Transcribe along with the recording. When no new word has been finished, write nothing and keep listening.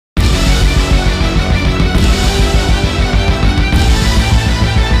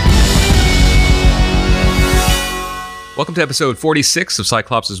Welcome to episode 46 of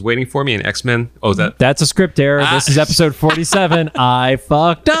Cyclops is Waiting for Me and X-Men. Oh, That's a script error. This is episode 47. I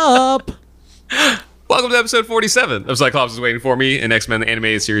fucked up. Welcome to episode 47 of Cyclops is Waiting for Me and X-Men, the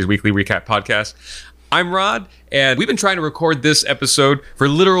animated series weekly recap podcast. I'm Rod, and we've been trying to record this episode for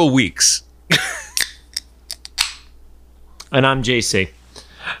literal weeks. And I'm JC.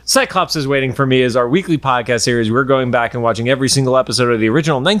 Cyclops is Waiting for Me is our weekly podcast series. We're going back and watching every single episode of the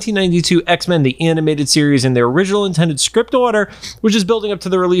original 1992 X-Men, the animated series, in their original intended script order, which is building up to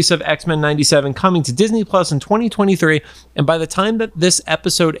the release of X-Men 97 coming to Disney Plus in 2023. And by the time that this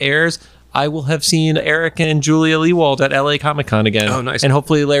episode airs, I will have seen Eric and Julia Leewald at LA Comic-Con again. Oh, nice. And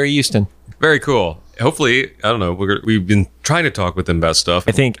hopefully Larry Houston. Very cool. Hopefully, I don't know, we've been trying to talk with them about stuff.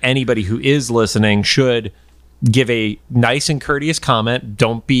 I think anybody who is listening should give a nice and courteous comment.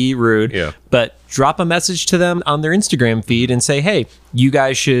 Don't be rude. Yeah. But drop a message to them on their Instagram feed and say, hey, you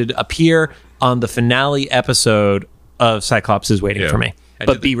guys should appear on the finale episode of Cyclops is Waiting for Me.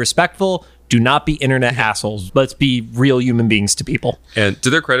 But be respectful. Do not be internet assholes. Let's be real human beings to people. And to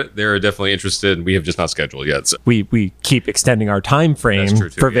their credit, they're definitely interested, and we have just not scheduled yet. So. We keep extending our time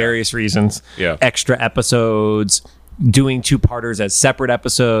frame for various reasons. Yeah. Extra episodes, doing two-parters as separate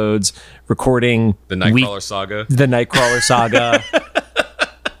episodes, recording the Nightcrawler saga. The Nightcrawler saga.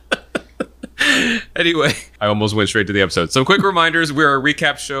 Anyway, I almost went straight to the episode. Some quick reminders. We're a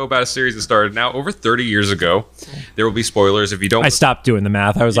recap show about a series that started now over 30 years ago. There will be spoilers if you don't... I stopped doing the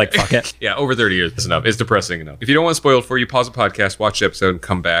math. I was like, fuck it. Yeah, over 30 years is enough. It's depressing enough. If you don't want spoiled for you, pause the podcast, watch the episode, and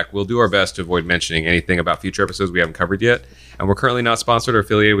come back. We'll do our best to avoid mentioning anything about future episodes we haven't covered yet. And we're currently not sponsored or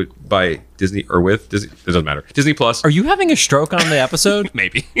affiliated by Disney or with Disney. It doesn't matter. Disney Plus. Are you having a stroke on the episode?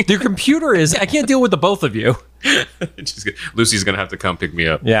 Maybe. Your computer is... I can't deal with the both of you. Lucy's going to have to come pick me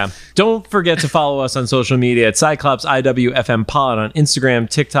up. Yeah. Don't forget to follow us on social media at Cyclops IWFM Pod on Instagram,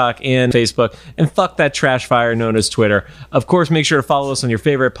 TikTok, and Facebook. And fuck that trash fire known as Twitter. Of course, make sure to follow us on your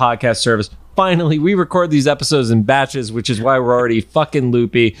favorite podcast service. Finally, we record these episodes in batches, which is why we're already fucking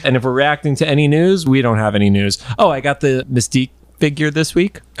loopy. And if we're reacting to any news, we don't have any news. Oh, I got the Mystique figure this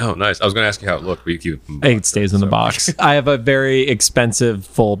week. Oh, nice. I was going to ask you how it looked, but you keep it. It stays in the box. I have a very expensive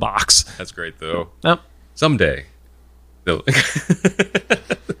full box. That's great, though. Oh. Someday.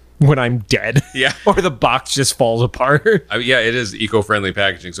 When I'm dead. Yeah. Or the box just falls apart. Yeah, it is eco-friendly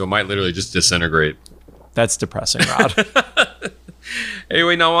packaging, so it might literally just disintegrate. That's depressing, Rod.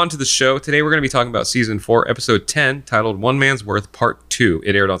 Anyway, now on to the show. Today we're going to be talking about Season 4, Episode 10, titled One Man's Worth, Part 2.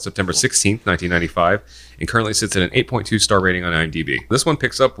 It aired on September 16th, 1995, and currently sits at an 8.2 star rating on IMDb. This one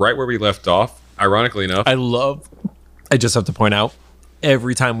picks up right where we left off, ironically enough. I just have to point out,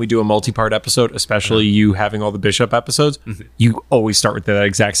 every time we do a multi-part episode, especially you having all the Bishop episodes, you always start with that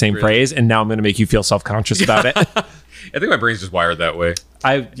exact same phrase, and now I'm going to make you feel self-conscious about it. I think my brain's just wired that way.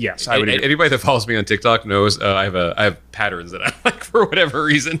 I would agree. Anybody that follows me on TikTok knows I have patterns that I like for whatever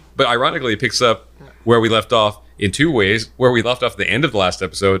reason. But ironically, it picks up where we left off in two ways, where we left off the end of the last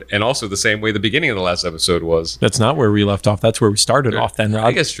episode, and also the same way the beginning of the last episode was. That's not where we left off. That's where we started off then, Rob.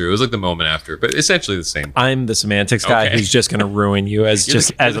 I guess true. It was like the moment after, but essentially the same. I'm the semantics guy who's just going to ruin you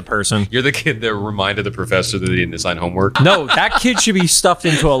as a person. You're the kid that reminded the professor that he didn't assign homework. No, that kid should be stuffed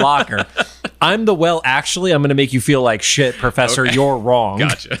into a locker. I'm the actually, I'm going to make you feel like shit, professor. Okay. You're wrong.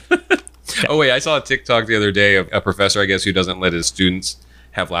 Gotcha. Oh, wait, I saw a TikTok the other day of a professor, I guess, who doesn't let his students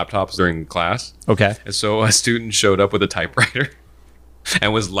have laptops during class. Okay. And so a student showed up with a typewriter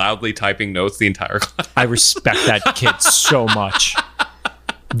and was loudly typing notes the entire class. I respect that kid so much.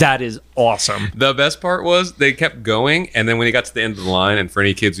 That is awesome. The best part was they kept going, and then when he got to the end of the line, and for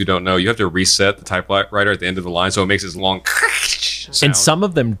any kids who don't know, you have to reset the typewriter at the end of the line, so it makes this long sound. And some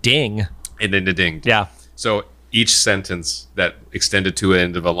of them ding. And then it dinged. Yeah. So each sentence that extended to the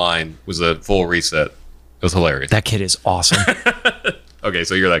end of a line was a full reset. It was hilarious. That kid is awesome. Okay,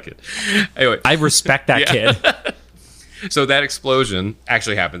 so you're that kid. Anyway, I respect that kid. So that explosion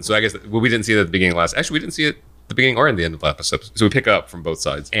actually happened. So I guess we didn't see it at the beginning of last. Actually, we didn't see it at the beginning or in the end of last episode. So we pick up from both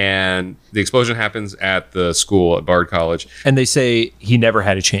sides. And the explosion happens at the school at Bard College. And they say he never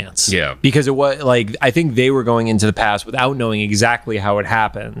had a chance. Yeah. Because it was like, I think they were going into the past without knowing exactly how it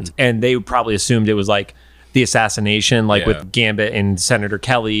happened. And they probably assumed it was like the assassination, like with Gambit and Senator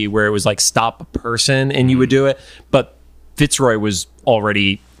Kelly, where it was like stop a person and you would do it. But Fitzroy was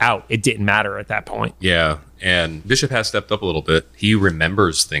already out. It didn't matter at that point. Yeah. And Bishop has stepped up a little bit. He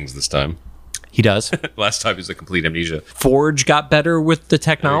remembers things this time. He does. Last time he was a complete amnesia. Forge got better with the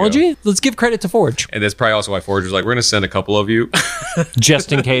technology. Let's give credit to Forge. And that's probably also why Forge was like, we're going to send a couple of you.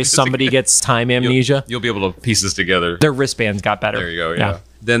 Just in case somebody gets time amnesia. You'll be able to piece this together. Their wristbands got better. There you go, yeah.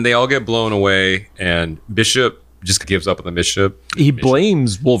 Then they all get blown away, and Bishop just gives up on the mission. He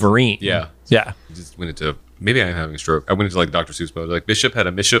blames Wolverine. Yeah. Yeah. He just went into Maybe I'm having a stroke. I went into like Dr. Seuss mode. Like Bishop had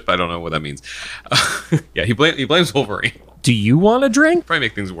a Bishop. I don't know what that means. Yeah, he blames Wolverine. Do you want a drink? Probably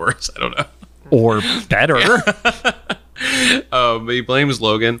make things worse. I don't know. Or better. But he blames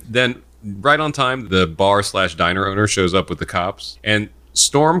Logan. Then right on time, the bar/diner owner shows up with the cops, and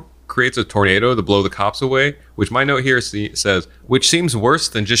Storm creates a tornado to blow the cops away, which my note here says, which seems worse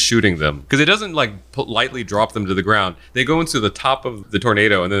than just shooting them. Because it doesn't like lightly drop them to the ground. They go into the top of the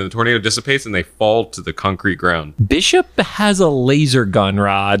tornado, and then the tornado dissipates, and they fall to the concrete ground. Bishop has a laser gun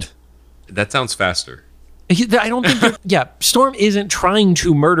rod. That sounds faster. I don't think Storm isn't trying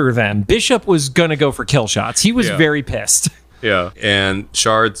to murder them. Bishop was gonna go for kill shots. He was very pissed. Yeah. And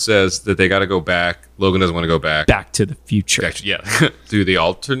Shard says that they got to go back. Logan doesn't want to go back. Back to the future. To the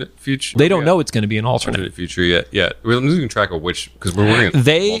alternate future. They don't know it's going to be an alternate future yet. Yeah. We're losing track of which, because we're running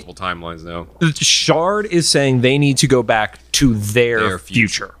multiple timelines now. Shard is saying they need to go back to their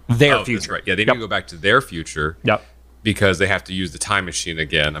future. Their future. That's right. Yeah, they need to go back to their future. Yep. Because they have to use the time machine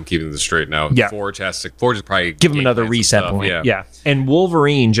again. I'm keeping this straight now. Yeah. Forge is probably give him another reset point. Yeah. And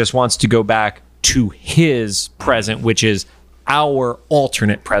Wolverine just wants to go back to his present, which is our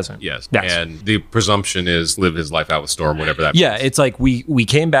alternate present. Yes. And the presumption is live his life out with Storm, whatever that means. It's like we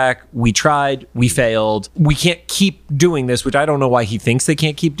came back, we tried, we failed. We can't keep doing this, which I don't know why he thinks they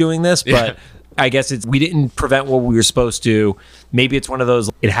can't keep doing this, but I guess we didn't prevent what we were supposed to. Maybe it's one of those,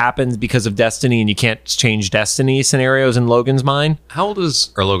 it happens because of destiny and you can't change destiny scenarios in Logan's mind. How old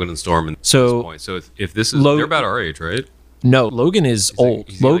are Logan and Storm at this point? So if this is, they're about our age, right? No, Logan is old.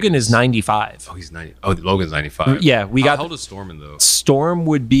 Logan is 95. Oh, he's 90. Oh, Logan's 95. Yeah, How old is Storm though? Storm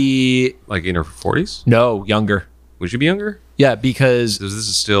would be like in her 40s? No, younger. Would she be younger? Yeah, because this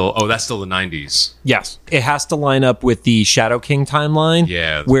is still. Oh, that's still the 90s. Yes, it has to line up with the Shadow King timeline.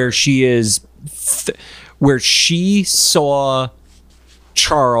 Yeah, where she is, where she saw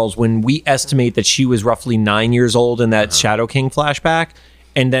Charles when we estimate that she was roughly 9 years old in that Shadow King flashback,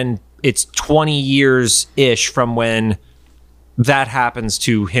 and then it's 20 years ish from when that happens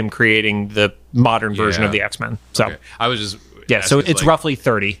to him creating the modern version of the X-Men. So I was just so it's roughly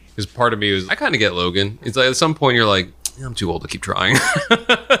 30. Because part of me was, I kind of get Logan. It's like at some point you're like, I'm too old to keep trying.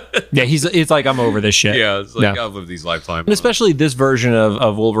 It's like, I'm over this shit. Yeah, it's like I've lived these lifetimes. And especially this version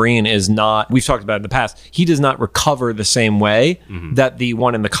of Wolverine is not, we've talked about it in the past, he does not recover the same way that the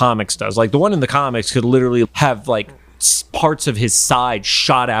one in the comics does. Like the one in the comics could literally have like parts of his side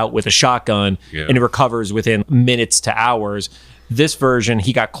shot out with a shotgun and it recovers within minutes to hours. This version,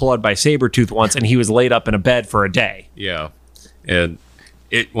 he got clawed by Sabretooth once and he was laid up in a bed for a day. Yeah. And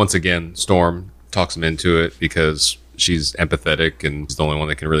it, once again, Storm talks him into it because she's empathetic and she's the only one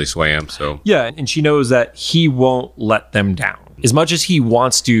that can really sway him. So and she knows that he won't let them down. As much as he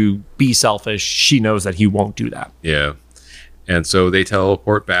wants to be selfish, she knows that he won't do that. Yeah. And so they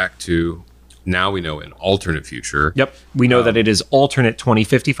teleport back to, now we know, an alternate future. Yep. We know that it is alternate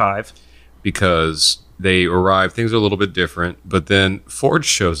 2055. Because they arrive, things are a little bit different, but then Forge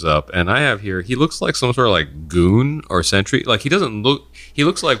shows up, and I have here, he looks like some sort of like goon or sentry. Like he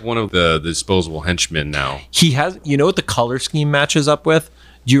looks like one of the disposable henchmen now. He has, you know what the color scheme matches up with?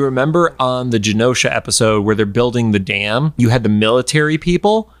 Do you remember on the Genosha episode where they're building the dam, you had the military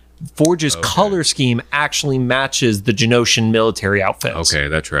people? Forge's color scheme actually matches the Genoshan military outfits. Okay,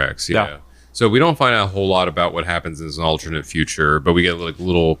 that tracks, yeah. So we don't find out a whole lot about what happens in an alternate future, but we get like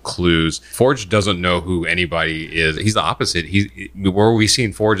little clues. Forge doesn't know who anybody is. He's the opposite. Where we've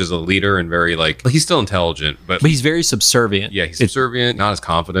seen Forge as a leader and very like, he's still intelligent, but he's very subservient. Yeah, he's subservient, not as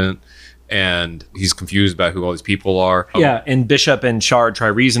confident, and he's confused about who all these people are. Yeah, and Bishop and Shard try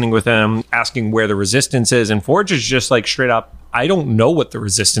reasoning with him, asking where the resistance is, and Forge is just like straight up, I don't know what the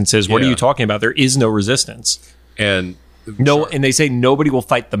resistance is. What are you talking about? There is no resistance. And and they say nobody will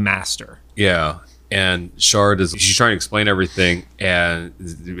fight the master. Yeah. And Shard she's trying to explain everything and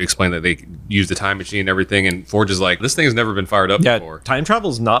explain that they use the time machine and everything. And Forge is like, this thing has never been fired up before. Time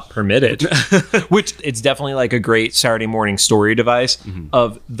travel is not permitted, which it's definitely like a great Saturday morning story device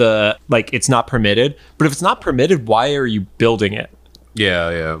of the, like, it's not permitted. But if it's not permitted, why are you building it?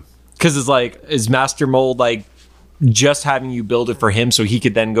 Yeah. Because it's like, is Master Mold like just having you build it for him so he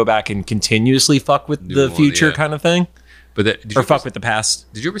could then go back and continuously fuck with the future kind of thing? But fuck with the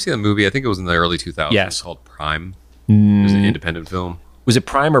past. Did you ever see that movie? I think it was in the early 2000s. Yes. Called Prime. It was an independent film. Was it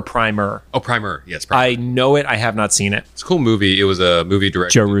Prime or Primer? Oh, Primer. Yes, Primer. I know it. I have not seen it. It's a cool movie. It was a movie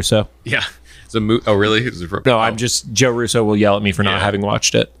directed. Joe Russo. Yeah. It's a Oh, really? I'm just... Joe Russo will yell at me for not having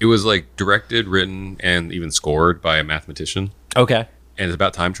watched it. It was like directed, written, and even scored by a mathematician. Okay. And it's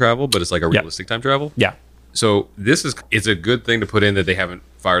about time travel, but it's like a realistic time travel. Yeah. So it's a good thing to put in that they haven't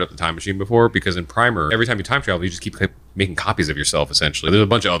fired up the time machine before, because in Primer, every time you time travel, you just keep making copies of yourself, essentially. There's a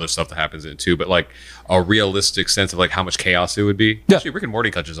bunch of other stuff that happens in it too, but like a realistic sense of like how much chaos it would be. Yeah. Actually, Rick and Morty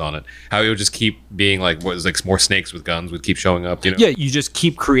touches on it. How it would just keep being like, what is like more snakes with guns would keep showing up, you know? Yeah, you just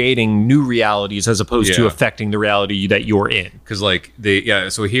keep creating new realities as opposed to Yeah. affecting the reality that you're in. Because like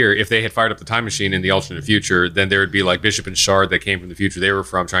so here, if they had fired up the time machine in the alternate future, then there would be like Bishop and Shard that came from the future they were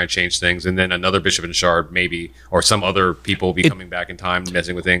from trying to change things, and then another Bishop and Shard maybe, or some other people be coming back in time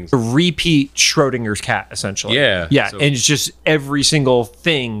messing with things. A repeat Schrodinger's cat, essentially. Yeah. Yeah, So- and it's just every single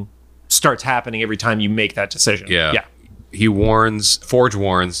thing starts happening every time you make that decision. Yeah. Yeah. Forge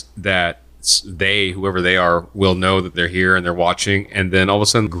warns that whoever they are, will know that they're here and they're watching. And then all of a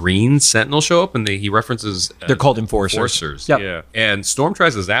sudden, green sentinels show up and he references... They're called enforcers. Enforcers, Yep. yeah. And Storm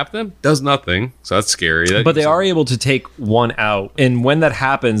tries to zap them, does nothing. So that's scary. But they are able to take one out. And when that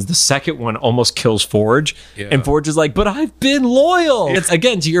happens, the second one almost kills Forge. Yeah. And Forge is like, but I've been loyal. It's,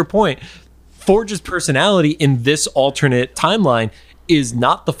 again, to your point, Forge's personality in this alternate timeline is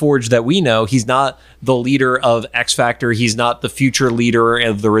not the Forge that we know. He's not the leader of X Factor. He's not the future leader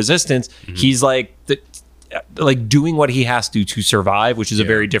of the Resistance. Mm-hmm. He's like doing what he has to survive, which is a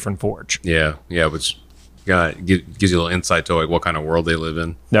very different Forge. Yeah, which gives you a little insight to like what kind of world they live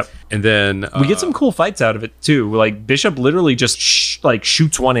in. Yep. And then We get some cool fights out of it too. Like Bishop literally just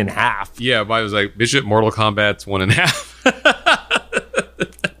shoots one in half. Yeah, mine was like Bishop Mortal Kombat's 1.5.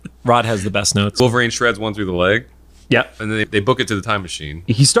 Rod has the best notes. Wolverine shreds one through the leg, Yep. and then they book it to the time machine.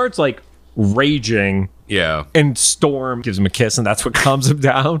 He starts like raging, Yeah. and Storm gives him a kiss, and that's what calms him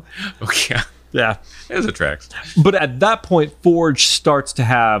down. Okay. Yeah. As it tracks. But at that point, Forge starts to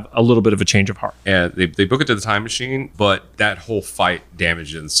have a little bit of a change of heart. And they book it to the time machine, but that whole fight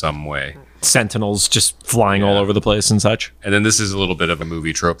damaged it in some way. Sentinels just flying all Yeah. over the place and such. And then this is a little bit of a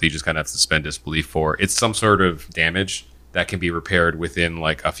movie trope that you just kind of have to suspend disbelief for. It's some sort of damage that can be repaired within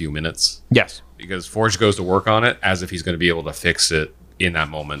like a few minutes. Yes. Because Forge goes to work on it as if he's going to be able to fix it in that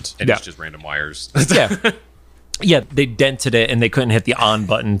moment. And Yeah. it's just random wires. Yeah. Yeah, they dented it and they couldn't hit the on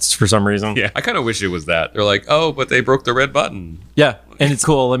buttons for some reason. Yeah. I kind of wish it was that. They're like, oh, but they broke the red button. Yeah. And it's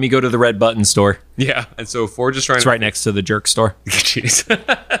cool. Let me go to the red button store. Yeah. And so Forge is trying It's to... right next to the jerk store. Jeez.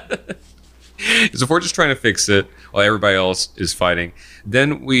 So Forge is trying to fix it while everybody else is fighting.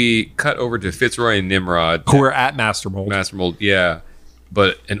 Then we cut over to Fitzroy and Nimrod. Who are at Master Mold. Master Mold, yeah.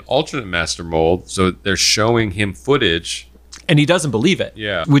 But an alternate Master Mold, so they're showing him footage. And he doesn't believe it.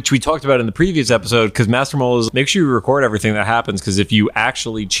 Yeah. Which we talked about in the previous episode, because Master Mold is make sure you record everything that happens, because if you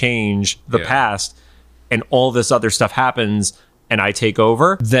actually change the Yeah. past and all this other stuff happens and I take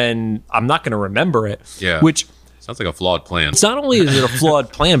over, then I'm not going to remember it. Yeah. Which Sounds like a flawed plan. it's not only is it a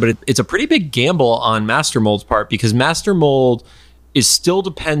flawed plan, but it's a pretty big gamble on Master Mold's part, because Master Mold is still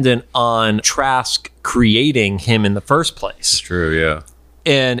dependent on Trask creating him in the first place. True, yeah.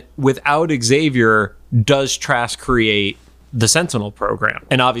 And without Xavier, does Trask create the Sentinel program?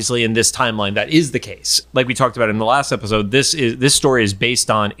 And obviously in this timeline, that is the case. Like we talked about in the last episode, this story is based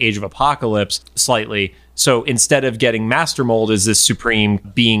on Age of Apocalypse slightly. So instead of getting Master Mold as this supreme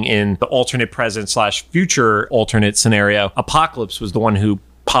being in the alternate present / future alternate scenario, Apocalypse was the one who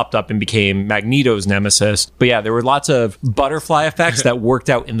popped up and became Magneto's nemesis. But yeah, there were lots of butterfly effects that worked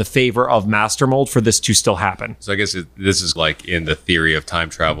out in the favor of Master Mold for this to still happen. So I guess this is like in the theory of time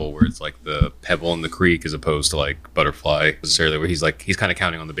travel, where it's like the pebble in the creek as opposed to like butterfly necessarily, where he's kind of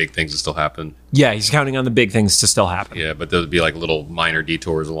counting on the big things to still happen. Yeah, he's counting on the big things to still happen. Yeah, but there'll be like little minor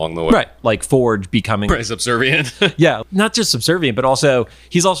detours along the way. Right. Like Forge becoming, Subservient. yeah, not just subservient, but also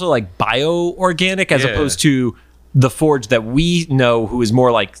he's also like bio-organic as Yeah. opposed to the Forge that we know, who is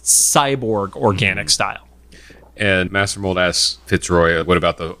more like cyborg organic style. And Master Mold asks Fitzroy, what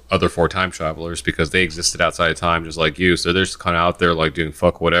about the other 4 time travelers? Because they existed outside of time just like you. So they're just kind of out there like doing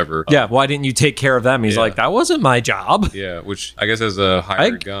fuck whatever. Yeah, why didn't you take care of them? He's Yeah. like, that wasn't my job. Yeah, which I guess as a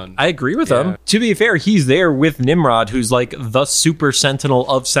hired gun. I agree with Yeah. him. To be fair, he's there with Nimrod, who's like the super sentinel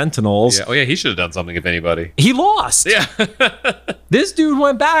of sentinels. Yeah. Oh yeah, he should have done something if anybody. He lost. Yeah. This dude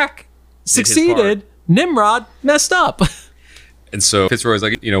went back, succeeded. Nimrod messed up. And so Fitzroy's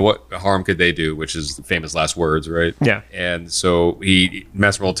like, what harm could they do? Which is the famous last words, right? Yeah. And so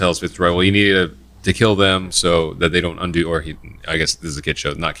Master Mold tells Fitzroy, well, you need to kill them so that they don't undo, I guess this is a kid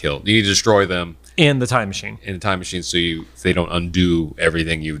show, not kill. You need to destroy them And the time machine. in the time machine so they don't undo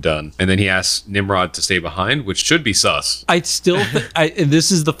everything you've done. And then he asks Nimrod to stay behind, which should be sus. I still,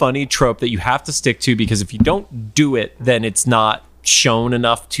 this is the funny trope that you have to stick to, because if you don't do it, then it's not shown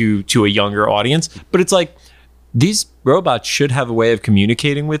enough to a younger audience. But it's like, these robots should have a way of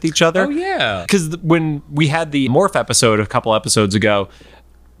communicating with each other. Oh, yeah. Because when we had the Morph episode a couple episodes ago,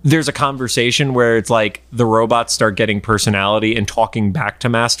 there's a conversation where it's like the robots start getting personality and talking back to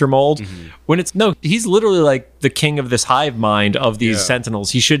Master Mold. When it's no, he's literally like the king of this hive mind of these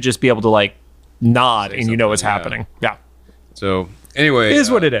Sentinels. He should just be able to like nod and you know what's happening. Yeah. So anyway, it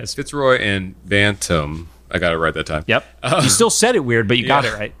is what it is. Fitzroy and Bantam. I got it right that time. Yep. You still said it weird, but you got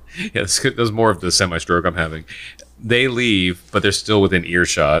it right. Yeah, there's more of the semi-stroke I'm having. They leave, but they're still within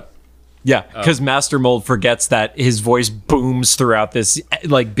earshot. Yeah, because Master Mold forgets that his voice booms throughout this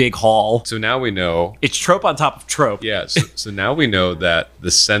like big hall. So now we know it's trope on top of trope. Yeah, so now we know that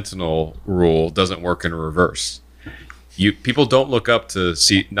the Sentinel rule doesn't work in reverse. People don't look up to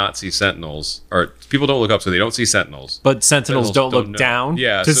not see Sentinels, or people don't look up so they don't see Sentinels. But Sentinels don't look down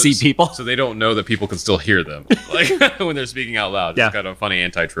to see people. So they don't know that people can still hear them like when they're speaking out loud. It's kind of a funny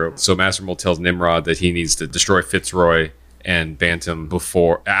anti-trope. So Master Mold tells Nimrod that he needs to destroy Fitzroy and Bantam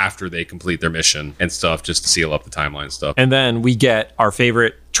after they complete their mission and stuff, just to seal up the timeline stuff. And then we get our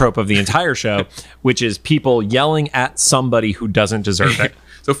favorite trope of the entire show, which is people yelling at somebody who doesn't deserve it.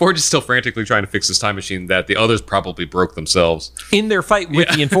 So Forge is still frantically trying to fix this time machine that the others probably broke themselves. In their fight with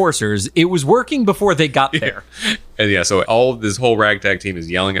the Enforcers, it was working before they got there. And so this whole ragtag team is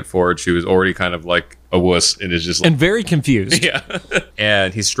yelling at Forge, who is already kind of like a wuss and is just like... And very confused. Yeah.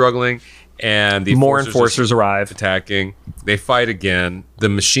 And he's struggling. And the more enforcers arrive, attacking. They fight again. The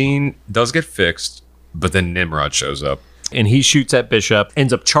machine does get fixed, but then Nimrod shows up, and he shoots at Bishop,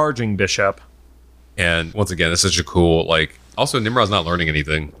 ends up charging Bishop. And once again, it's such a cool Also, Nimrod's not learning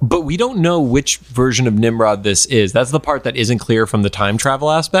anything. But we don't know which version of Nimrod this is. That's the part that isn't clear from the time travel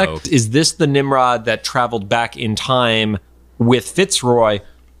aspect. Oh. Is this the Nimrod that traveled back in time with Fitzroy,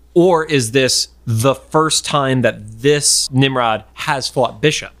 or is this the first time that this Nimrod has fought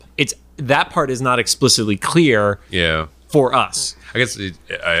Bishop? That part is not explicitly clear for us. I guess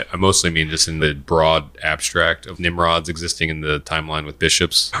I mostly mean just in the broad abstract of Nimrods existing in the timeline with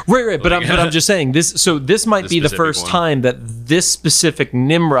bishops. Right. But I'm just saying this. So this might be the first time that this specific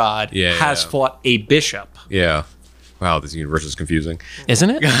Nimrod has fought a bishop. Yeah. Wow, this universe is confusing. Isn't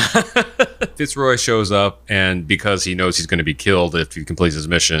it? Fitzroy shows up, and because he knows he's going to be killed if he completes his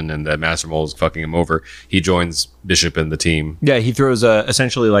mission and that Master Mold is fucking him over, he joins Bishop and the team. Yeah, he throws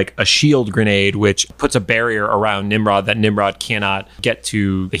essentially like a shield grenade, which puts a barrier around Nimrod that Nimrod cannot get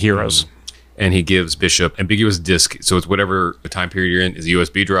to the heroes. And he gives Bishop ambiguous disk, so it's whatever the time period you're in, is a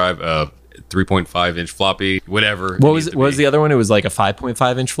USB drive, 3.5-inch floppy, whatever. What was the other one? It was like a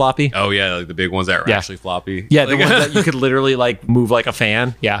 5.5-inch floppy. Oh yeah, like the big ones that are actually floppy. Yeah, the ones that you could literally like move like a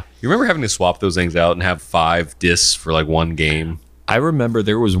fan. Yeah. You remember having to swap those things out and have 5 discs for like one game? I remember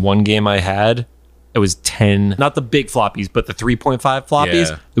there was one game I had. It was 10, not the big floppies, but the 3.5 floppies.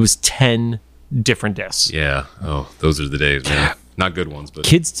 Yeah. It was 10 different discs. Yeah. Oh, those are the days, man. Not good ones, but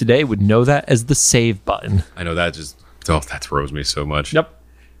kids today would know that as the save button. I know that that throws me so much. Yep.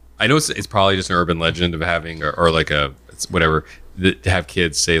 I know it's probably just an urban legend of having, or like whatever, to have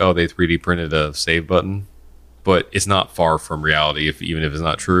kids say, oh, they 3D printed a save button, but it's not far from reality, even if it's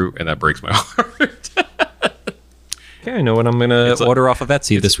not true, and that breaks my heart. Okay, I know what I'm going to order off of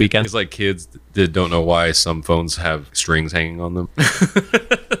Etsy this weekend. It's like kids that don't know why some phones have strings hanging on them.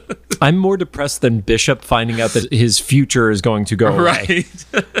 I'm more depressed than Bishop finding out that his future is going to go away.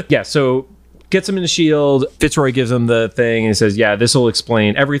 Right. Yeah, so gets him in the shield. Fitzroy gives him the thing and he says, yeah, this will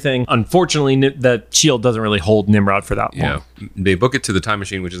explain everything. Unfortunately, the shield doesn't really hold Nimrod for that long. Yeah. They book it to the time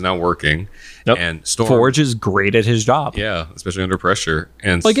machine, which is now working. Yep. And Storm, Forge is great at his job. Yeah, especially under pressure.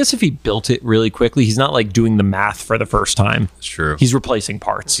 And I guess if he built it really quickly, he's not like doing the math for the first time. It's true. He's replacing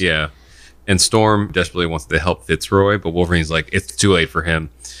parts. Yeah. And Storm desperately wants to help Fitzroy, but Wolverine's like, it's too late for him.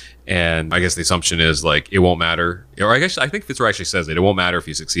 And I guess the assumption is like it won't matter, or I think Fitzroy actually says it won't matter if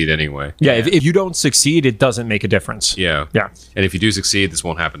you succeed anyway. Yeah, if you don't succeed, it doesn't make a difference. Yeah. And if you do succeed, this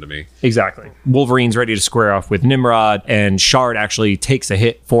won't happen to me. Exactly. Wolverine's ready to square off with Nimrod, and Shard actually takes a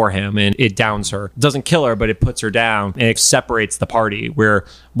hit for him and it downs her. It doesn't kill her, but it puts her down and it separates the party where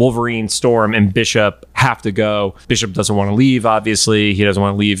Wolverine, Storm, and Bishop have to go. Bishop doesn't want to leave, obviously. He doesn't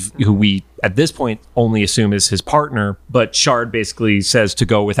want to leave who we at this point only assume is his partner, but Shard basically says to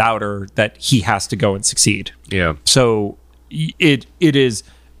go without her, that he has to go and succeed. Yeah. So it is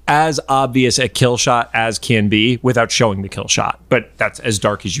as obvious a kill shot as can be without showing the kill shot, but that's as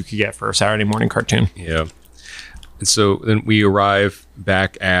dark as you could get for a Saturday morning cartoon. Yeah. And so then we arrive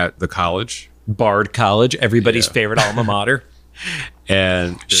back at the college. Bard College, everybody's favorite alma mater.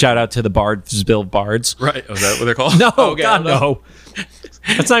 And shout out to the Bardsville Bards. Right. Oh, is that what they're called? No, okay, God, no.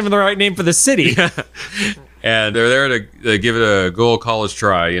 That's not even the right name for the city. And they're there to give it a good old college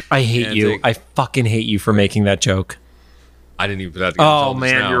try. I hate you. I fucking hate you for making that joke. I didn't even put that together. Oh,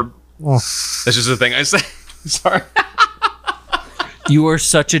 man. That's just the thing I say. Sorry. You are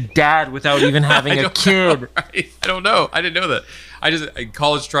such a dad without even having a kid. Right? I don't know. I didn't know that.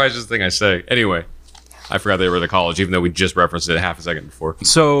 College tries is the thing I say. Anyway, I forgot they were the college, even though we just referenced it a half a second before.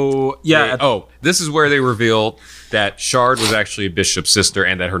 So, yeah. This is where they reveal that Shard was actually Bishop's sister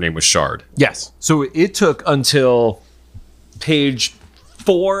and that her name was Shard. Yes. So it took until page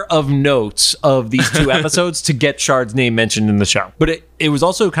 4 of notes of these 2 episodes to get Shard's name mentioned in the show. But it was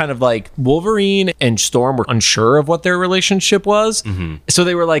also kind of like Wolverine and Storm were unsure of what their relationship was. Mm-hmm. So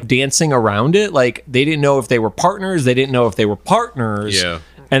they were like dancing around it. Like they didn't know if they were partners. They didn't know if they were partners. Yeah.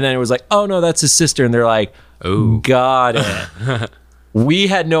 And then it was like, oh no, that's his sister. And they're like, oh, got it. We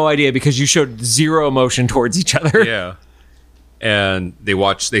had no idea because you showed zero emotion towards each other. Yeah. And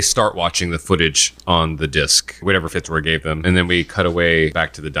they start watching the footage on the disc, whatever Fitzroy gave them. And then we cut away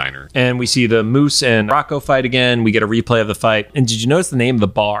back to the diner. And we see the Moose and Rocco fight again. We get a replay of the fight. And did you notice the name of the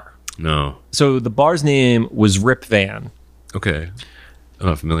bar? No. So the bar's name was Rip Van. Okay. I'm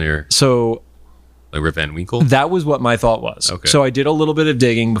not familiar. So like Rip Van Winkle? That was what my thought was. Okay. So I did a little bit of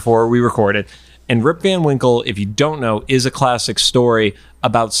digging before we recorded. And Rip Van Winkle, if you don't know, is a classic story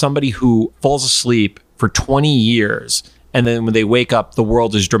about somebody who falls asleep for 20 years. And then when they wake up, the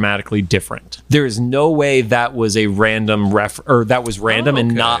world is dramatically different. There is no way that was a random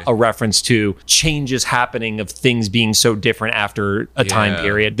and not a reference to changes happening of things being so different after a time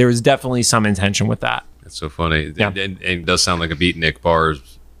period. There was definitely some intention with that. That's so funny. Yeah. And it does sound like a Beatnik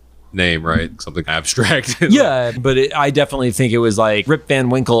bar's name, right? Something abstract. Yeah, but I definitely think it was like Rip Van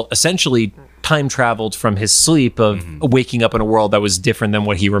Winkle essentially time traveled from his sleep of waking up in a world that was different than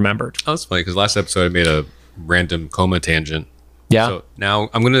what he remembered. Oh, that's funny because last episode I made a random coma tangent. Yeah. So now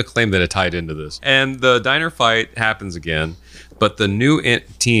I'm going to claim that it tied into this. And the diner fight happens again, but the new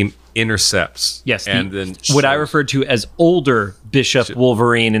team intercepts. Yes. And then what I referred to as older Bishop,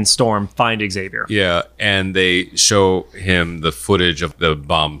 Wolverine, and Storm find Xavier. Yeah. And they show him the footage of the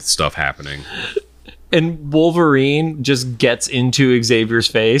bomb stuff happening. And Wolverine just gets into Xavier's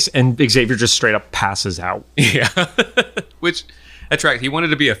face, and Xavier just straight up passes out. Yeah. Which, that's right. He wanted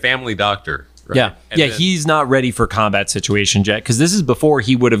to be a family doctor. Right? Yeah. He's not ready for combat situations yet, because this is before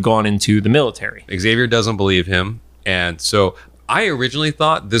he would have gone into the military. Xavier doesn't believe him. And so I originally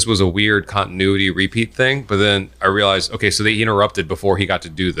thought this was a weird continuity repeat thing, but then I realized, okay, so they interrupted before he got to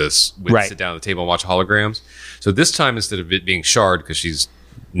do this. Sit down at the table and watch holograms. So this time, instead of it being Shard, because she's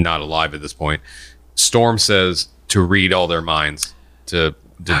not alive at this point, Storm says to read all their minds to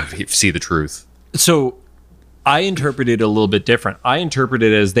see the truth. So I interpreted it a little bit different. I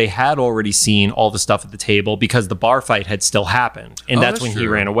interpreted it as they had already seen all the stuff at the table because the bar fight had still happened. And that's when he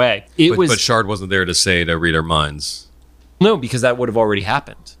ran away. But Shard wasn't there to say to read our minds. No, because that would have already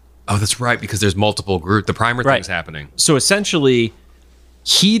happened. Oh, that's right. Because there's multiple groups. The primer thing's happening. So essentially,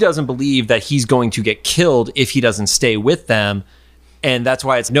 he doesn't believe that he's going to get killed if he doesn't stay with them. And that's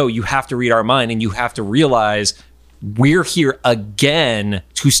why it's, no, you have to read our mind and you have to realize we're here again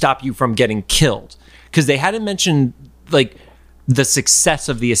to stop you from getting killed. Because they hadn't mentioned like the success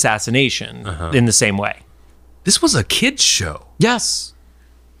of the assassination in the same way. This was a kid's show. Yes.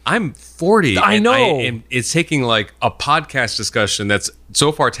 I'm 40. I know. And it's taking like a podcast discussion that's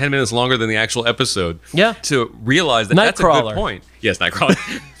so far 10 minutes longer than the actual episode. Yeah. To realize that that's a good point. Yes,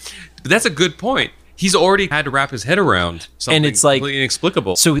 Nightcrawler. But that's a good point. He's already had to wrap his head around something and it's like completely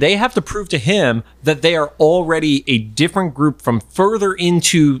inexplicable. So they have to prove to him that they are already a different group from further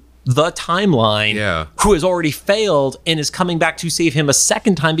into the timeline who has already failed and is coming back to save him a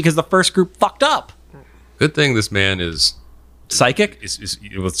second time because the first group fucked up. Good thing this man is psychic. Is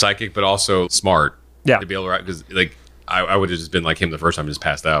psychic, but also smart. Yeah. To be able to write, because like I would have just been like him the first time and just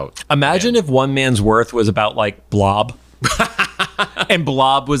passed out. Imagine if One Man's Worth was about like Blob. And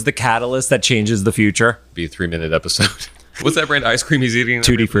Blob was the catalyst that changes the future. Be a 3-minute episode. What's that brand of ice cream he's eating?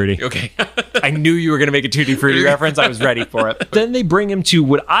 Tutti Frutti. Okay. I knew you were going to make a Tutti Frutti reference. I was ready for it. Then they bring him to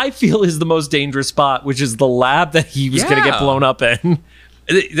what I feel is the most dangerous spot, which is the lab that he was going to get blown up in.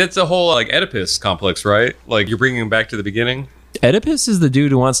 That's a whole like Oedipus complex, right? Like you're bringing him back to the beginning. Oedipus is the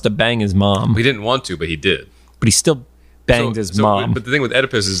dude who wants to bang his mom. He didn't want to, but he did. But he still banged his mom. But the thing with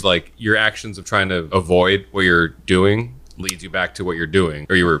Oedipus is like your actions of trying to avoid what you're doing leads you back to what you're doing,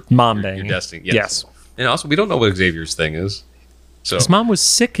 or you were mom banging. Your destiny. Yes. And also, we don't know what Xavier's thing is. So his mom was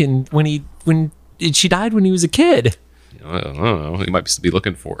sick, and when she died when he was a kid. I don't know. He might be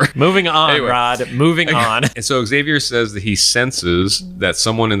looking for her. Moving on, anyway. Rod. Moving on. And so Xavier says that he senses that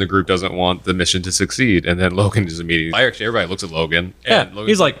someone in the group doesn't want the mission to succeed, and then Logan is immediately. Everybody looks at Logan. And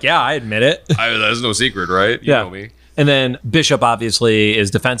He's like, "Yeah, I admit it. That's no secret, right? You know me." And then Bishop obviously is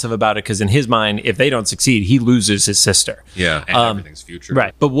defensive about it because in his mind, if they don't succeed, he loses his sister. Yeah, and everything's future.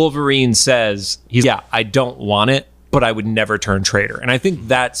 Right. But Wolverine says, I don't want it. but I would never turn traitor. And I think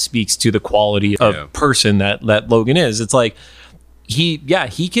that speaks to the quality of person that Logan is. It's like, he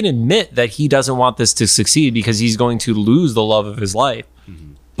can admit that he doesn't want this to succeed because he's going to lose the love of his life.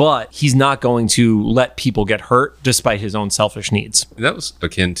 But he's not going to let people get hurt despite his own selfish needs. That was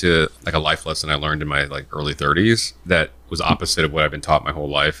akin to like a life lesson I learned in my like early 30s that was opposite of what I've been taught my whole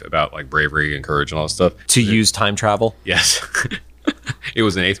life about like bravery and courage and all that stuff. To use time travel? Yes. It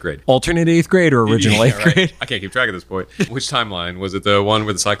was in 8th grade. Alternate 8th grade or original 8th grade? I can't keep track at this point. Which timeline? Was it the one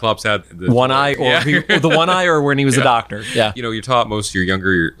where the Cyclops had the one eye or the one eye or when he was a doctor? Yeah. You know, you're taught most of your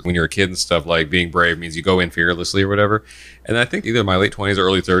younger, when you're a kid and stuff, like being brave means you go in fearlessly or whatever. And I think either my late 20s or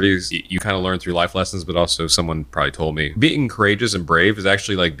early 30s, you kind of learn through life lessons, but also someone probably told me being courageous and brave is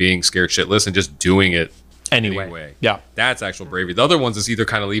actually like being scared shitless and just doing it anyway. Yeah. That's actual bravery. The other ones is either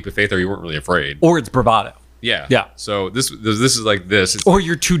kind of leap of faith or you weren't really afraid. Or it's bravado. Yeah. Yeah. So this is like this. It's or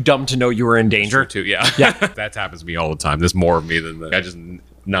you're too dumb to know you were in danger. Too. Yeah. Yeah. That happens to me all the time. There's more of me than that. I just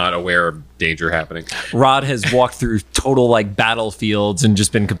not aware of danger happening. Rod has walked through total like battlefields and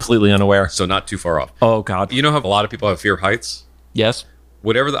just been completely unaware. So not too far off. Oh God. You know how a lot of people have fear of heights? Yes.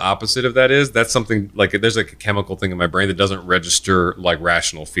 Whatever the opposite of that is, that's something like there's like a chemical thing in my brain that doesn't register like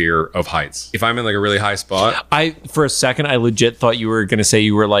rational fear of heights. If I'm in like a really high spot, for a second I legit thought you were going to say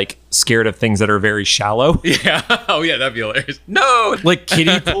you were like scared of things that are very shallow. Yeah. Oh yeah, that'd be hilarious. No, like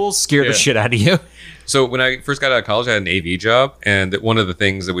kiddie pools scare the shit out of you. So when I first got out of college, I had an AV job, and one of the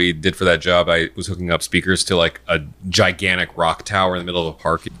things that we did for that job, I was hooking up speakers to like a gigantic rock tower in the middle of a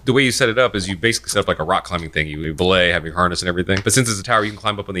park. The way you set it up is you basically set up like a rock climbing thing. You belay, have your harness and everything. But since it's a tower, you can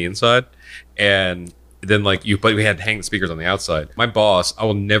climb up on the inside, and then but we had to hang the speakers on the outside. My boss, I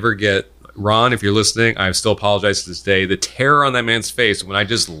will never get. Ron, if you're listening, I still apologize to this day. The terror on that man's face when I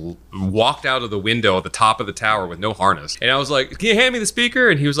just walked out of the window at the top of the tower with no harness. And I was like, can you hand me the speaker?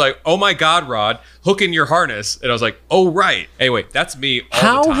 And he was like, oh my God, Rod, hook in your harness. And I was like, oh, right. Anyway, that's me all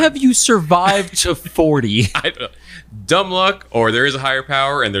How the time. have you survived to 40? I don't know. Dumb luck, or there is a higher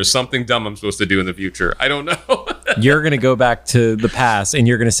power, and there's something dumb I'm supposed to do in the future. I don't know. You're going to go back to the past, and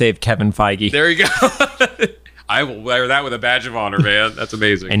you're going to save Kevin Feige. There you go. I will wear that with a badge of honor, man. That's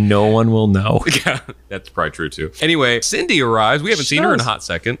amazing. And no one will know. Yeah, that's probably true, too. Anyway, Cindy arrives. We haven't seen her in a hot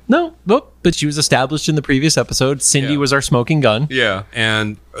second. No, but she was established in the previous episode. Cindy was our smoking gun. Yeah,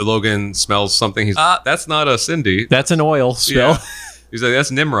 and Logan smells something. He's, that's not a Cindy. That's an oil spill. Yeah. He's like,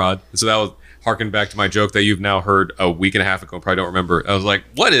 that's Nimrod. And so that was harkened back to my joke that you've now heard a week and a half ago and probably don't remember. I was like,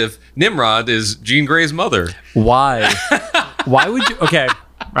 what if Nimrod is Jean Grey's mother? Why? Why would you... Okay.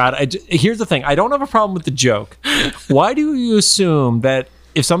 Rod, here's the thing. I don't have a problem with the joke. Why do you assume that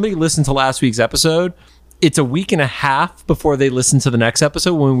if somebody listened to last week's episode, it's a week and a half before they listen to the next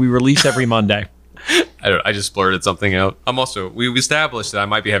episode when we release every Monday? I just blurted something out. I'm also, we established that I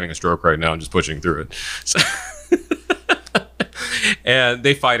might be having a stroke right now and just pushing through it. So and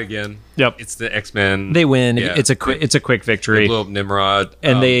they fight again. Yep. It's the X-Men. They win. Yeah. It's a quick victory. They blow up Nimrod.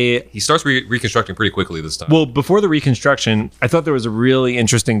 And he starts reconstructing pretty quickly this time. Well, before the reconstruction, I thought there was a really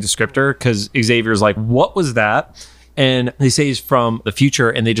interesting descriptor because Xavier's like, what was that? And they say he's from the future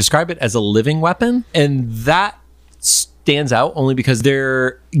and they describe it as a living weapon. And that stands out only because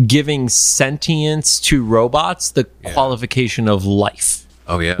they're giving sentience to robots the qualification of life.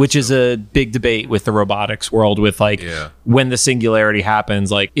 Oh, yeah. Which is a big debate with the robotics world with like when the singularity happens,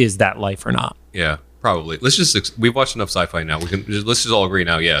 like, is that life or not? Yeah, probably. We've watched enough sci-fi now. Let's just all agree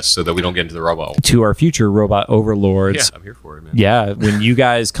now, yes, so that we don't get into the robot. To our future robot overlords. Yeah, I'm here for it, man. Yeah, when you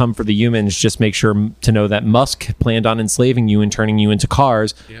guys come for the humans, just make sure to know that Musk planned on enslaving you and turning you into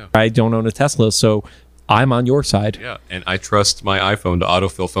cars. Yeah. I don't own a Tesla, so I'm on your side. Yeah, and I trust my iPhone to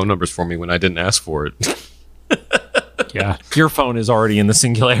autofill phone numbers for me when I didn't ask for it. Yeah, your phone is already in the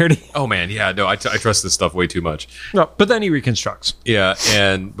singularity. Oh man, yeah, no, I trust this stuff way too much. No, but then he reconstructs. Yeah,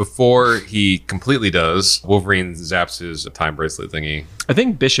 and before he completely does, Wolverine zaps his time bracelet thingy. I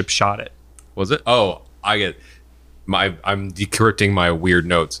think Bishop shot it. Was it? Oh, I'm decorrecting my weird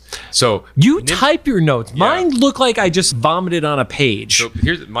notes. So you type your notes. Mine look like I just vomited on a page. So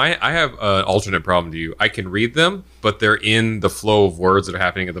I have an alternate problem to you. I can read them, but they're in the flow of words that are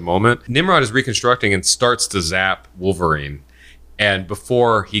happening at the moment. Nimrod is reconstructing and starts to zap Wolverine. And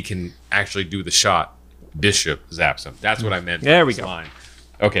before he can actually do the shot, Bishop zaps him. That's what I meant. There we go. Line.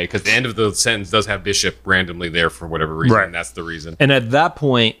 Okay, because the end of the sentence does have Bishop randomly there for whatever reason. Right. And that's the reason. And at that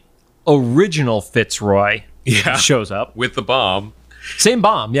point, original Fitzroy shows up. With the bomb. Same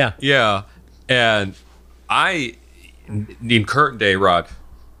bomb, yeah. Yeah. And in current day, Rod,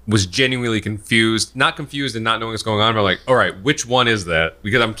 was genuinely confused. Not confused and not knowing what's going on, but like, all right, which one is that?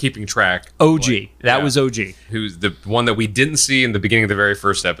 Because I'm keeping track. OG. That was OG. Who's the one that we didn't see in the beginning of the very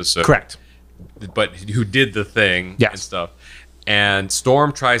first episode. Correct. but who did the thing Yes. and stuff. And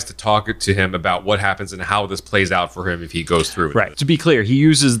Storm tries to talk to him about what happens and how this plays out for him if he goes through with Right. it. To be clear, he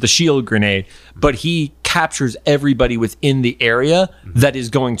uses the shield grenade, but he captures everybody within the area that is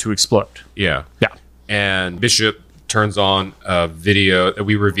going to explode. Yeah. Yeah. And Bishop turns on a video.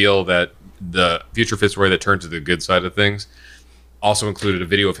 We reveal that the future Fitzroy that turned to the good side of things also included a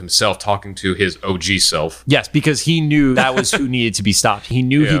video of himself talking to his OG self. Yes, because he knew that was who needed to be stopped. He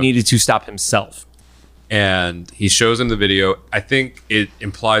knew he Yeah. needed to stop himself. And he shows him the video. I think it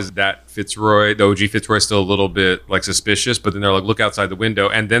implies that Fitzroy, the OG Fitzroy, is still a little bit like suspicious, but then they're like, look outside the window.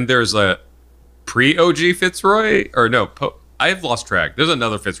 And then there's a pre-OG Fitzroy, or no, I have lost track. There's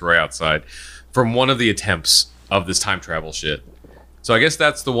another Fitzroy outside from one of the attempts of this time travel shit. So I guess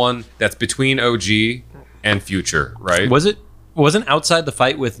that's the one that's between OG and future, right? Wasn't outside the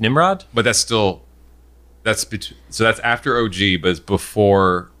fight with Nimrod? But that's still, so that's after OG, but it's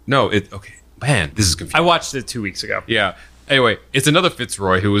before, okay. Man, this is confusing. I watched it 2 weeks ago. Yeah. Anyway, it's another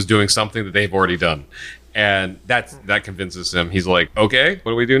Fitzroy who was doing something that they've already done. And that convinces him. He's like, okay,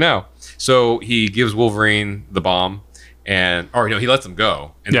 what do we do now? So he gives Wolverine the bomb he lets him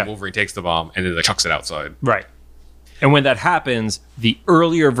go. And then Wolverine takes the bomb and then like, chucks it outside. Right. And when that happens, the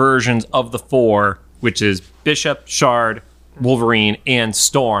earlier versions of the four, which is Bishop, Shard, Wolverine, and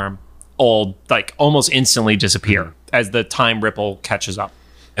Storm, all like almost instantly disappear as the time ripple catches up.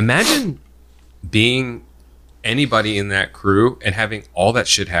 Imagine being anybody in that crew and having all that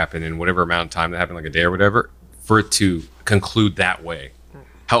shit happen in whatever amount of time that happened, like a day or whatever, for it to conclude that way.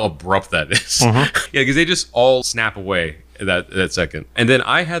 How abrupt that is. Yeah, because they just all snap away that second. And then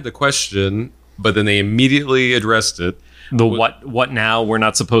I had the question, but then they immediately addressed it. The what now? We're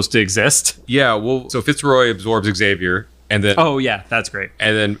not supposed to exist? Yeah, well, so Fitzroy absorbs Xavier. And then, oh yeah, that's great.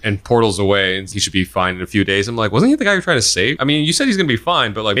 And portals away, and he should be fine in a few days. I'm like, wasn't he the guy you're trying to save? I mean, you said he's gonna be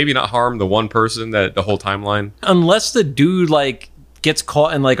fine, but like maybe not harm the one person that the whole timeline. Unless the dude like gets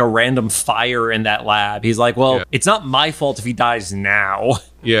caught in like a random fire in that lab, he's like, well, it's not my fault if he dies now.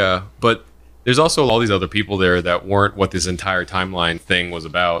 Yeah, but there's also all these other people there that weren't what this entire timeline thing was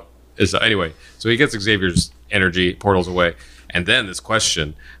about. Anyway, so he gets Xavier's energy, portals away, and then this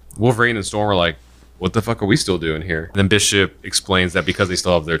question: Wolverine and Storm are like, what the fuck are we still doing here? And then Bishop explains that because they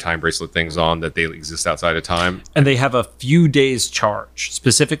still have their time bracelet things on, that they exist outside of time. And they have a few days charge.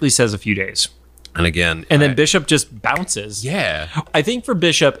 Specifically says a few days. And again... then Bishop just bounces. Yeah. I think for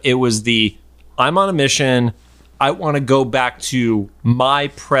Bishop, it was I'm on a mission. I want to go back to my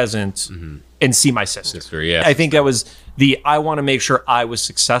present and see my sister. Yeah. I think that was I want to make sure I was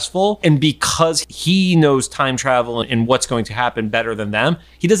successful. And because he knows time travel and what's going to happen better than them,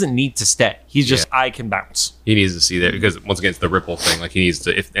 he doesn't need to stay. He's just, I can bounce. He needs to see that because once again, it's the ripple thing. Like he needs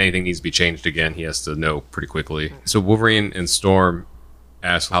to, if anything needs to be changed again, he has to know pretty quickly. So Wolverine and Storm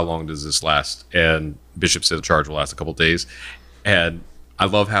ask, how long does this last? And Bishop says the charge will last a couple days. And I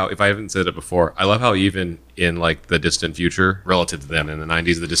love how, if I haven't said it before, I love how even in like the distant future, relative to them in the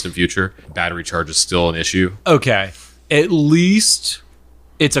 90s, the distant future, battery charge is still an issue. Okay. At least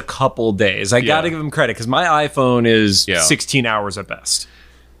it's a couple days. I got to give him credit because my iPhone is 16 hours at best.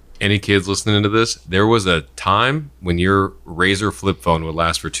 Any kids listening to this, there was a time when your Razr flip phone would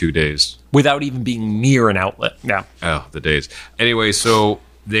last for 2 days. Without even being near an outlet. Yeah. Oh, the days. Anyway, so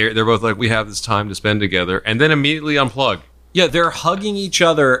they're both like, we have this time to spend together, and then immediately unplug. Yeah, they're hugging each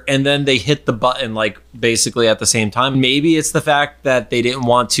other and then they hit the button like basically at the same time. Maybe it's the fact that they didn't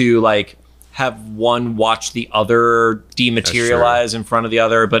want to like have one watch the other dematerialize in front of the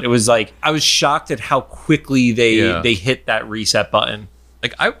other, but it was like I was shocked at how quickly they hit that reset button.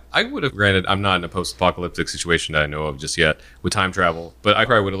 Like I would have, granted, I'm not in a post-apocalyptic situation that I know of just yet with time travel, but I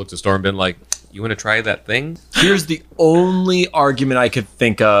probably would have looked at Storm and been like, you want to try that thing? Here's the only argument I could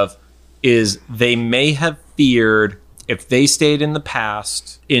think of is they may have feared if they stayed in the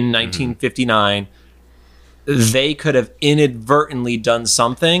past in 1959, they could have inadvertently done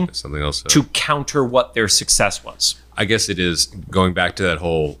something else to counter what their success was. I guess it is going back to that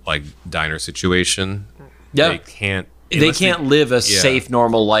whole like diner situation. Yeah. They can't live a safe,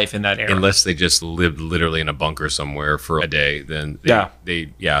 normal life in that era. Unless they just lived literally in a bunker somewhere for a day, then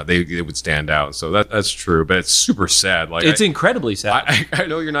they would stand out. So that's true, but it's super sad. Like it's incredibly sad. I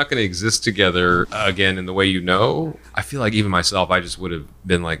know you're not going to exist together again in the way you know. I feel like even myself, I just would have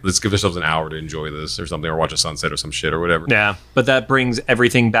been like, let's give ourselves an hour to enjoy this or something, or watch a sunset or some shit or whatever. Yeah, but that brings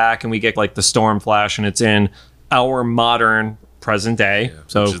everything back, and we get like the Storm Flash, and it's in our modern present day,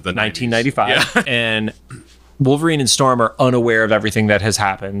 so 1995, and Wolverine and Storm are unaware of everything that has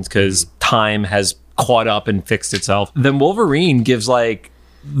happened because time has caught up and fixed itself. Then Wolverine gives like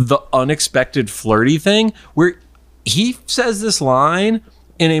the unexpected flirty thing where he says this line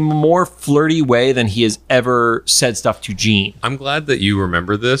in a more flirty way than he has ever said stuff to Jean. I'm glad that you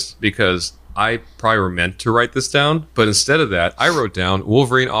remember this because I probably were meant to write this down, but instead of that, I wrote down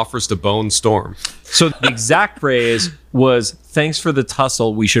Wolverine offers to bone Storm. So the exact phrase was, "Thanks for the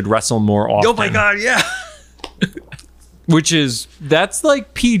tussle. We should wrestle more often." Oh my God, yeah. Which is, that's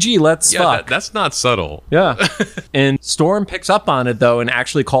like PG, let's fuck. That's not subtle. Yeah. And Storm picks up on it, though, and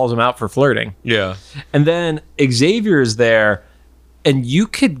actually calls him out for flirting. Yeah. And then Xavier's there, and you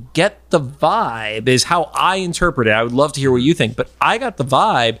could get the vibe, is how I interpret it. I would love to hear what you think, but I got the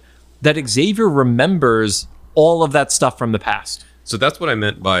vibe that Xavier remembers all of that stuff from the past. So that's what I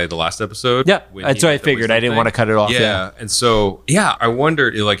meant by the last episode. Yeah, that's what I figured. I didn't want to cut it off. Yeah. And so, I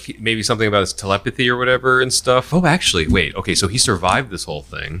wondered, like, maybe something about his telepathy or whatever and stuff. Oh, actually, wait. Okay, so he survived this whole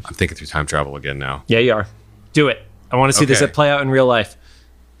thing. I'm thinking through time travel again now. Yeah, you are. Do it. I want to see this play out in real life.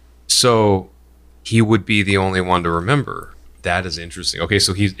 So he would be the only one to remember. That is interesting. Okay,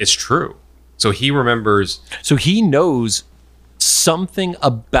 so it's true. So he remembers. So he knows something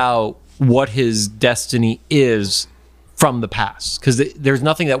about what his destiny is from the past, because there's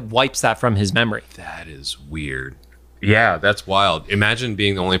nothing that wipes that from his memory. That is weird. Yeah, that's wild. Imagine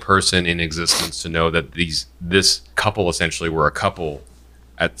being the only person in existence to know that this couple essentially were a couple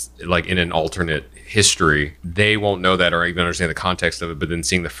at, like, in an alternate history. They won't know that or even understand the context of it, but then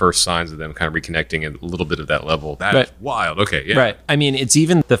seeing the first signs of them kind of reconnecting at a little bit of that level, that is wild. Okay, yeah. Right. I mean, it's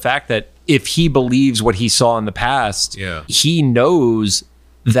even the fact that if he believes what he saw in the past, he knows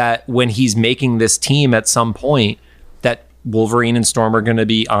that when he's making this team at some point, that Wolverine and Storm are going to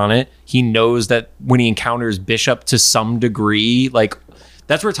be on it. He knows that when he encounters Bishop to some degree, like,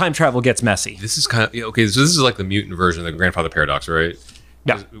 that's where time travel gets messy. This is kind of, okay, so this is like the mutant version of the grandfather paradox, right?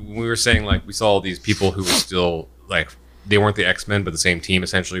 Yeah. We were saying, like, we saw all these people who were still, like, they weren't the X-Men, but the same team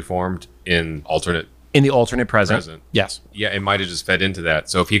essentially formed in the alternate present. Yes. Yeah, it might have just fed into that.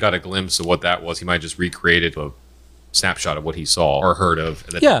 So if he got a glimpse of what that was, he might have just recreated a snapshot of what he saw or heard of.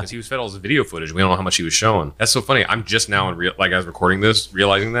 Because he was fed all this video footage. We don't know how much he was showing. That's so funny. I'm just now as recording this,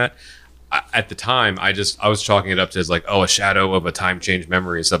 realizing that. At the time, I was chalking it up to as like, a shadow of a time change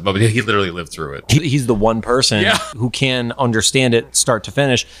memory and stuff. But he literally lived through it. He's the one person who can understand it start to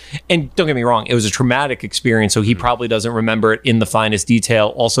finish. And don't get me wrong, it was a traumatic experience, so he probably doesn't remember it in the finest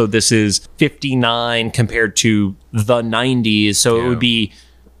detail. Also, this is 59 compared to the 90s, so it would be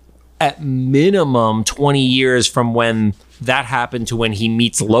at minimum 20 years from when that happened to when he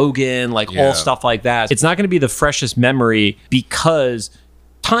meets Logan, all stuff like that. It's not going to be the freshest memory because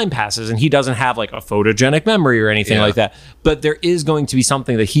time passes and he doesn't have like a photogenic memory or anything like that. But there is going to be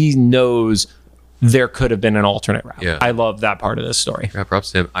something that he knows there could have been an alternate route. Yeah. I love that part of this story. Yeah,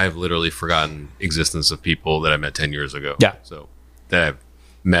 props to him. I've literally forgotten existence of people that I met 10 years ago. Yeah. So that I've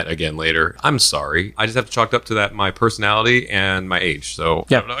met again later. I'm sorry. I just have to chalk up to that my personality and my age. So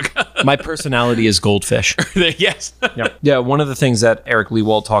yeah. My personality is goldfish. Yes. Yeah. One of the things that Eric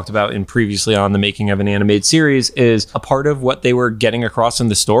Lewald talked about in previously on the making of an animated series is a part of what they were getting across in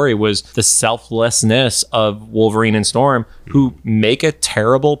the story was the selflessness of Wolverine and Storm, who make a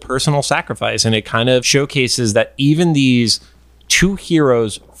terrible personal sacrifice. And it kind of showcases that even these two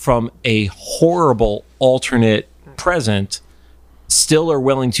heroes from a horrible alternate present still are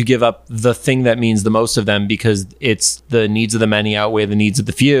willing to give up the thing that means the most of them because it's the needs of the many outweigh the needs of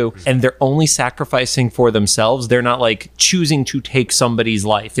the few. And they're only sacrificing for themselves. They're not like choosing to take somebody's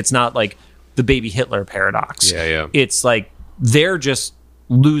life. It's not like the baby Hitler paradox. Yeah. It's like they're just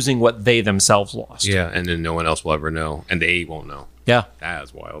losing what they themselves lost. Yeah, and then no one else will ever know. And they won't know. Yeah.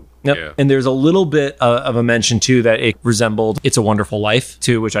 That's wild. Yep. Yeah. And there's a little bit of a mention, too, that it resembled It's a Wonderful Life,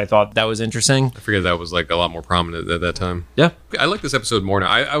 too, which I thought that was interesting. I figured that was like a lot more prominent at that time. Yeah. I like this episode more now.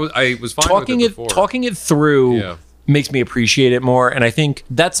 I was fine with it before. Talking it through makes me appreciate it more. And I think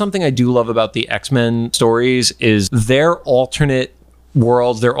that's something I do love about the X-Men stories is their alternate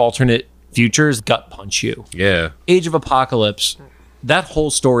worlds, their alternate futures gut punch you. Yeah. Age of Apocalypse, that whole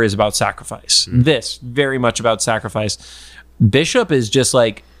story is about sacrifice. This, very much about sacrifice. Bishop is just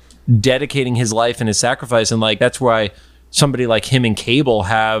like dedicating his life and his sacrifice. And like, that's why somebody like him and Cable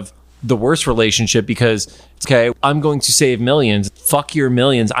have the worst relationship because, okay, I'm going to save millions. Fuck your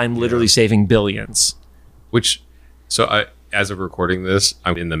millions. I'm literally saving billions. As of recording this,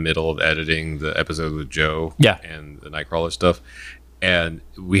 I'm in the middle of editing the episode with Joe and the Nightcrawler stuff. And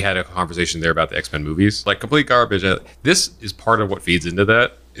we had a conversation there about the X-Men movies. Like, complete garbage. This is part of what feeds into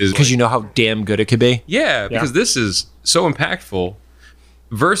that. Because you know how damn good it could be? Yeah, because this is so impactful.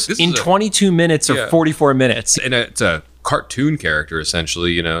 Versus in 22 minutes or 44 minutes. And it's a cartoon character,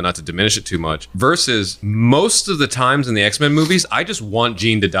 essentially, not to diminish it too much. Versus most of the times in the X-Men movies, I just want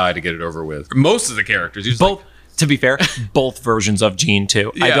Jean to die to get it over with. Most of the characters. To be fair, both versions of Jean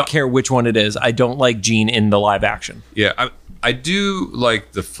too. I Yeah. don't care which one it is. I don't like Jean in the live action. Yeah, I do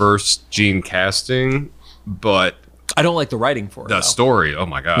like the first Jean casting, but I don't like the writing for it. the though. story, oh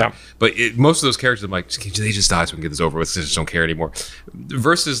my god! No. But most of those characters, I'm like, they just die so we can get this over with. I just don't care anymore.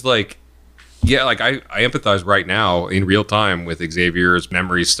 Versus like, yeah, like I empathize right now in real time with Xavier's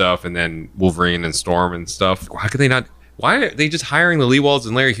memory stuff, and then Wolverine and Storm and stuff. Why could they not? Why are they just hiring the Leewalds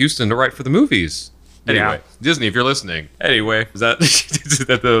and Larry Houston to write for the movies? Anyway, Yeah. Disney, if you're listening. Anyway, is that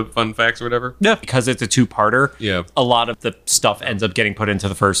the fun facts or whatever? Yeah, because it's a two-parter. Yeah. A lot of the stuff ends up getting put into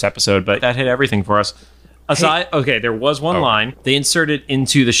the first episode, but that hit everything for us. Aside, okay, there was one line they inserted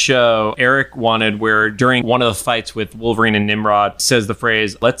into the show. Eric wanted where during one of the fights with Wolverine and Nimrod says the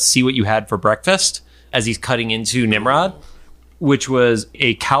phrase, "Let's see what you had for breakfast," as he's cutting into Nimrod, which was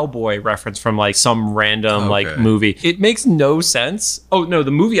a cowboy reference from like some random like movie. It makes no sense. Oh no,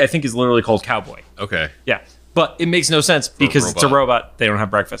 the movie I think is literally called Cowboy. Okay. Yeah. But it makes no sense because it's a robot. They don't have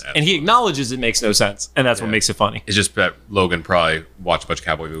breakfast. Absolutely. And he acknowledges it makes no sense. And that's what makes it funny. It's just that Logan probably watched a bunch of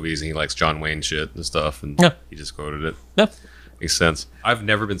cowboy movies and he likes John Wayne shit and stuff, and he just quoted it. Yeah. Makes sense. I've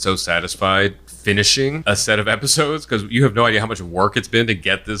never been so satisfied finishing a set of episodes because you have no idea how much work it's been to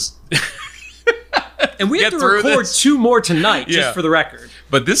get this. And we have Get to through record this. 2 more tonight, Yeah. just for the record.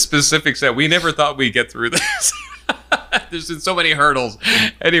 But this specific set, we never thought we'd get through this. There's been so many hurdles.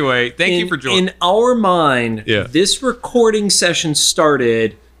 Anyway, thank you for joining. In our mind, Yeah. this recording session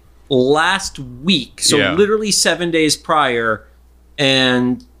started last week. So Yeah. literally 7 days prior.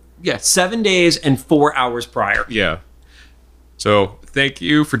 And 7 days and 4 hours prior. Yeah. So thank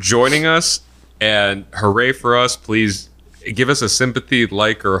you for joining us, and hooray for us. Please give us a sympathy,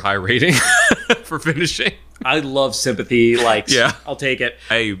 like, or high rating for finishing. I love sympathy likes. Yeah. I'll take it.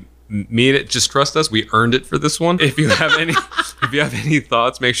 I mean it. Just trust us. We earned it for this one. If you have any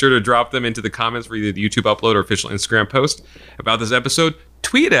thoughts, make sure to drop them into the comments for either the YouTube upload or official Instagram post about this episode.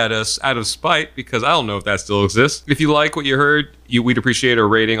 Tweet at us out of spite, because I don't know if that still exists. If you like what you heard, we'd appreciate a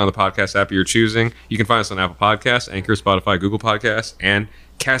rating on the podcast app you're choosing. You can find us on Apple Podcasts, Anchor, Spotify, Google Podcasts, and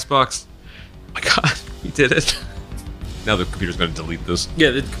CastBox. Oh my God, we did it. Now the computer's going to delete this.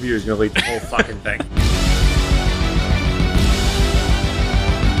 Yeah, the computer's going to delete the whole fucking thing.